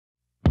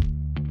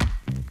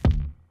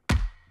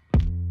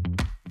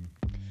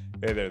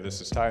Hey there, this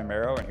is Ty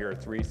Merrow, and here are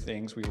 3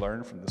 things we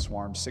learned from the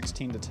Swarm's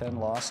 16-10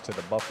 loss to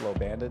the Buffalo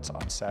Bandits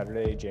on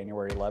Saturday,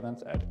 January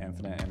 11th at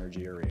Infinite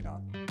Energy Arena.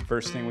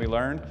 First thing we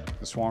learned,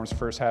 the Swarm's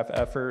first half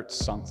effort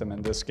sunk them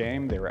in this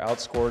game. They were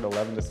outscored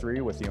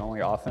 11-3 with the only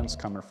offense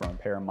coming from a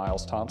pair of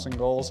Miles Thompson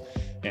goals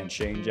and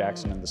Shane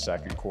Jackson in the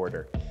second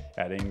quarter.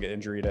 Adding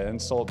injury to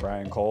insult,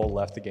 Brian Cole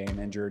left the game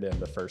injured in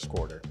the first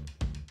quarter.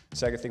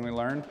 Second thing we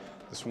learned,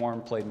 the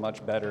Swarm played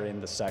much better in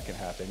the second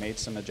half. They made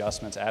some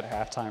adjustments at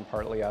halftime,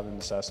 partly out of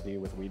necessity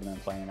with Wiedemann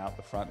playing out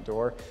the front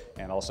door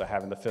and also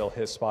having to fill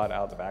his spot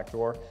out the back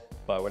door.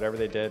 But whatever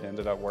they did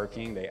ended up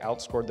working. They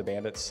outscored the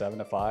Bandits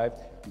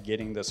 7-5,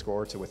 getting the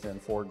score to within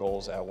 4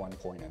 goals at one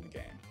point in the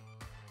game.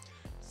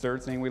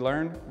 Third thing we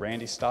learned,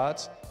 Randy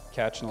Stotts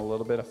catching a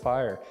little bit of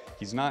fire.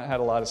 He's not had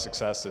a lot of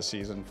success this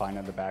season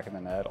finding the back of the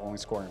net, only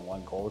scoring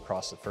 1 goal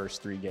across the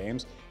first 3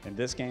 games. In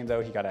this game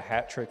though, he got a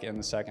hat trick in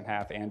the second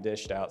half and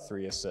dished out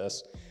 3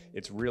 assists.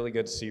 It's really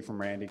good to see from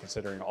Randy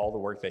considering all the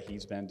work that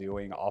he's been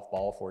doing off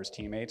ball for his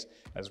teammates,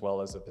 as well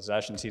as the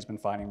possessions he's been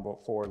fighting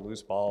for,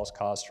 loose balls,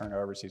 caused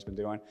turnovers he's been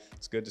doing.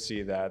 It's good to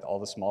see that all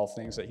the small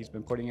things that he's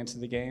been putting into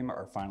the game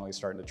are finally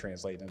starting to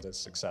translate into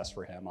success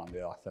for him on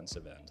the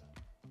offensive end.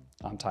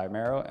 I'm Ty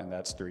Merrow, and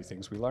that's 3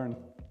 things we learned.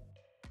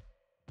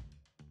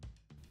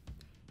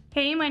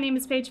 Hey, my name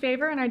is Paige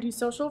Favor and I do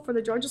social for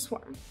the Georgia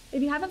Swarm.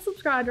 If you haven't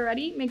subscribed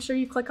already, make sure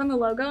you click on the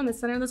logo in the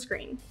center of the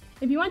screen.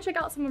 If you want to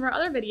check out some of our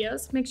other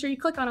videos, make sure you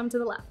click on them to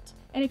the left.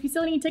 And if you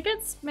still need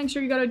tickets, make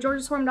sure you go to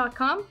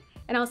georgiaswarm.com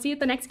and I'll see you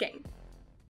at the next game.